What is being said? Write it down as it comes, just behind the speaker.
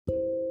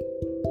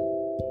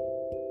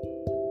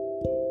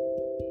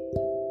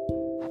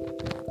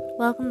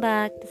Welcome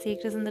back to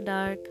Secrets in the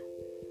Dark.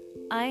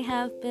 I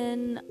have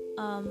been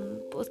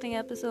posting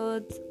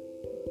episodes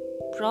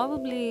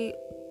probably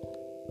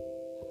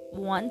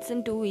once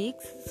in 2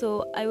 weeks,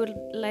 so I would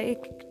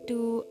like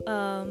to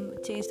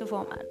change the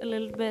format a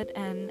little bit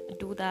and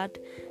do that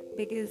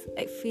because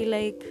I feel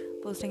like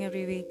posting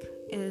every week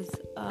is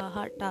a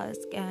hard task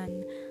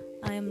and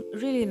I am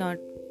really not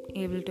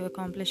able to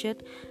accomplish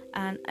it,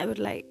 and I would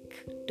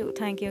like to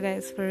thank you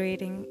guys for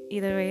waiting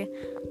either way.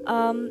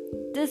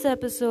 This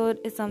episode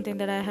is something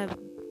that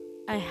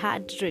I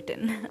had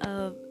written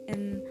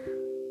in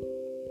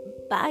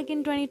back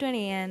in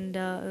 2020, and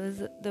it was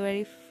the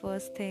very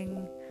first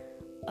thing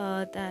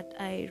that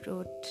I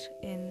wrote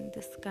in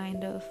this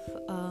kind of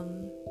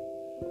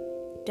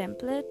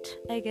template,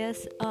 I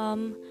guess.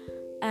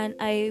 And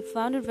I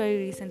found it very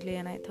recently,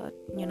 and I thought,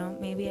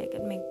 maybe I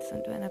could make this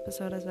into an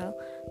episode as well.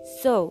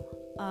 So,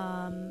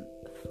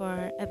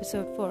 for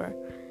episode 4,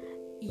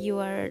 you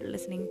are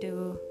listening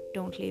to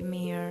Don't Leave Me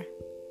Here,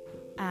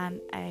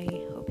 and I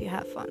hope you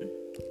have fun.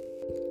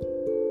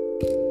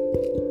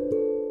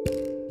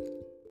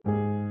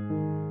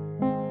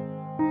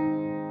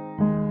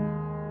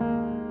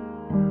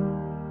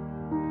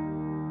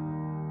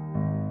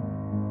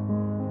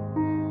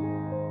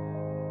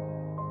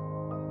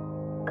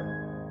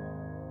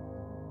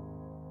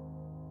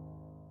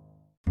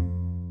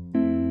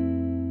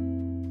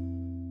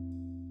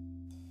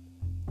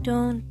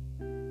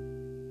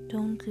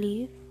 Don't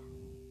leave.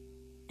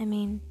 I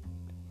mean,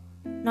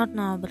 not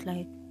now, but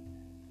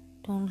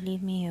don't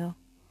leave me here.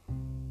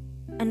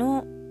 I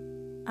know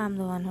I'm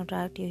the one who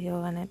dragged you here,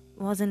 and it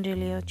wasn't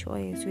really your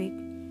choice. We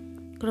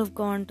could have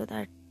gone to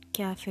that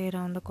cafe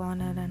around the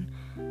corner,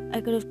 and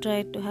I could have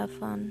tried to have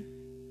fun.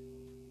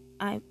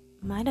 I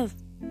might have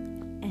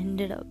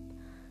ended up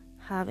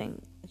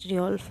having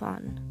real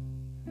fun.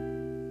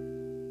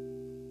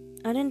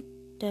 I didn't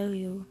tell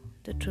you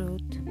the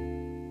truth.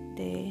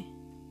 They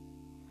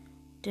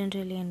didn't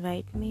really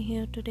invite me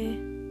here today.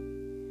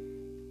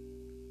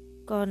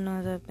 God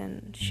knows I've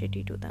been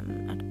shitty to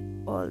them at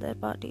all their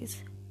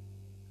parties.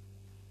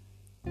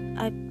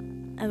 I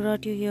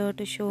brought you here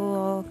to show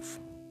off,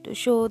 to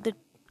show that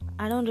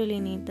I don't really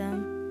need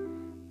them,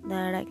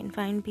 that I can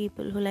find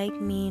people who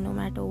like me no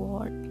matter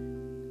what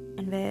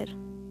and where.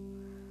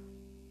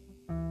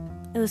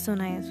 It was so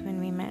nice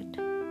when we met,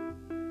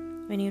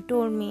 when you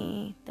told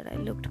me that I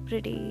looked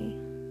pretty,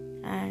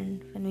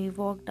 and when we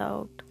walked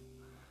out.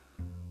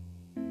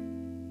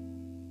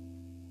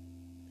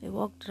 We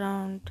walked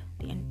around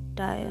the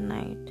entire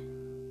night.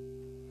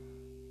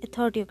 I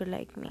thought you could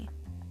like me.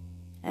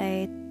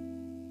 I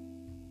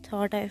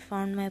thought I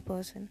found my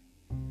person.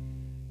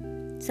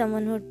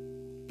 Someone who'd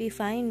be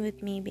fine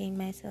with me being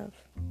myself.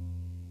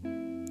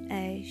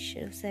 I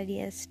should have said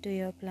yes to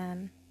your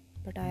plan,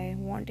 but I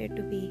wanted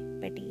to be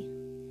petty.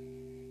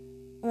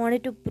 I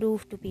wanted to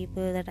prove to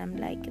people that I'm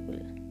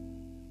likable.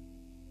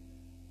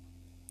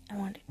 I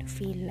wanted to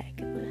feel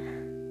likable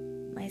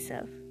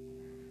myself.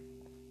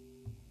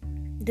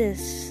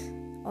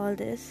 All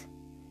this,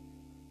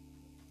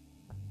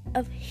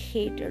 I've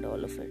hated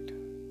all of it.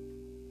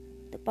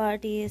 The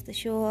parties, the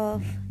show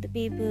off, the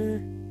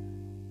people,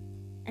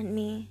 and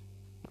me.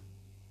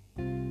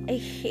 I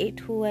hate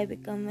who I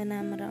become when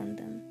I'm around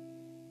them.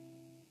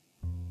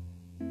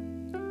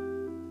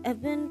 I've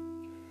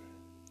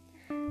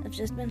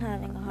just been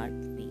having a hard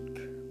week.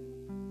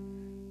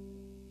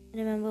 I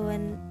remember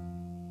when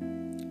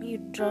you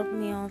dropped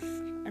me off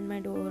at my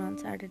door on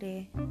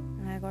Saturday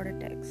and I got a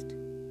text.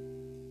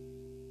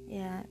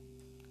 Yeah,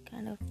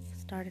 kind of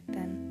started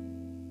then.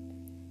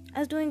 I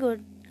was doing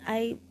good.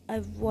 I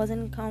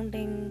wasn't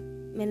counting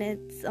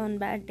minutes on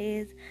bad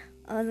days.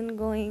 I wasn't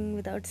going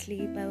without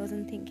sleep. I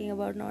wasn't thinking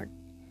about not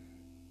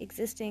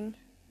existing.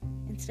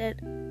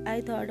 Instead,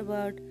 I thought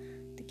about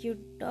the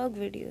cute dog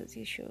videos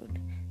you showed.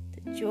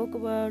 The joke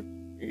about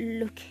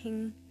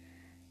looking...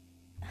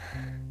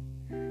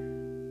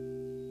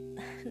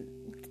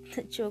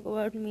 the joke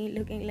about me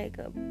looking like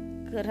a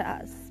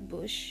grass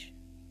bush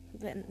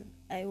when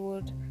I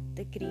wore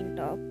the green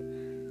top,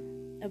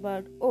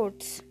 about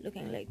oats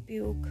looking like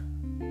puke.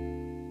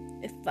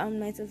 I found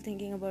myself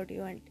thinking about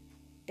you, and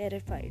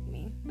terrified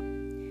me.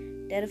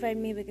 Terrified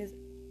me because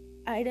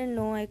I didn't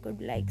know I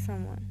could like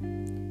someone,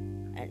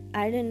 and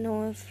I didn't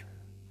know if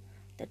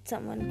that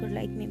someone could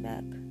like me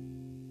back.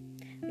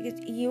 Because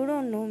you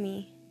don't know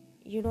me.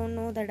 You don't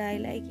know that I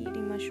like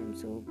eating mushroom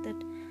soup,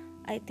 that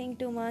I think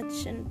too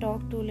much and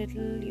talk too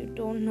little. You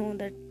don't know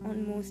that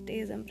on most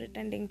days I'm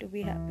pretending to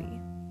be happy,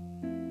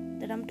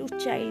 that I'm too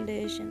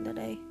childish, and that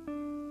I'm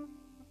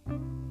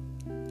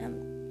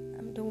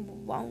too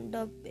wound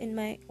up in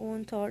my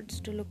own thoughts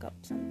to look up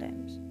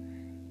sometimes.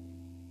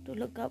 To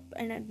look up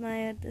and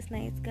admire this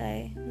nice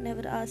guy who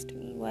never asked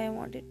me why I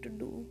wanted to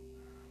do.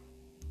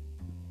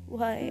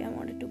 Why I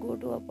wanted to go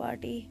to a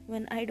party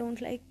when I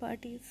don't like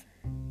parties.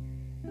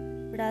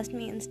 But asked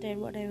me instead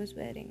what I was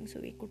wearing so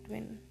we could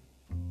win.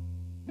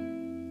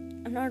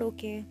 I'm not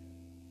okay.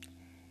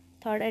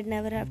 Thought I'd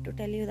never have to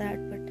tell you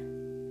that, but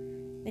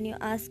when you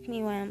ask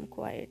me why I'm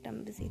quiet,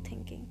 I'm busy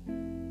thinking.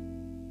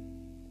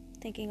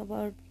 thinking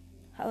about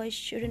how I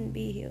shouldn't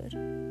be here,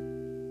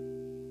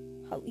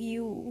 how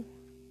you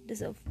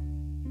deserve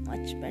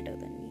much better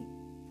than me.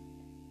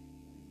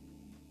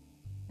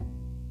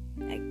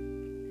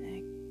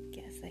 I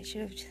guess I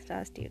should have just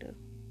asked you to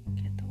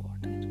get the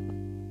water.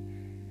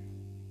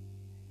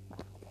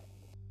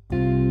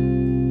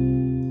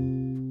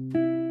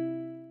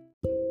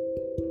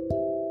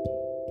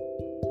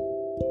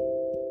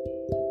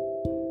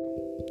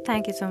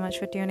 Thank you so much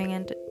for tuning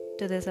in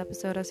to this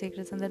episode of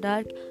Secrets in the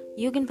Dark.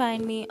 You can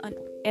find me on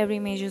every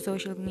major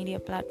social media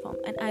platform,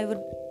 and I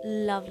would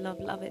love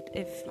it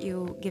if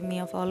you give me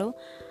a follow.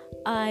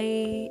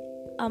 I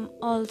am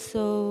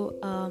also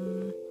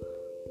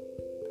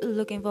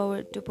looking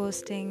forward to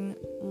posting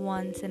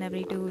once in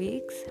every 2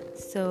 weeks,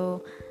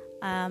 so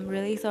I'm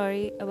really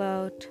sorry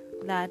about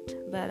that,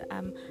 but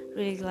I'm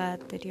really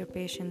glad that you're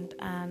patient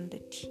and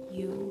that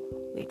you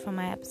wait for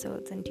my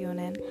episodes and tune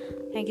in.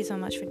 Thank you so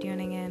much for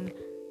tuning in.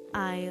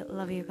 I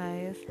love you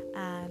guys,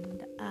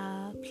 and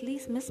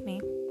please miss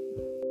me.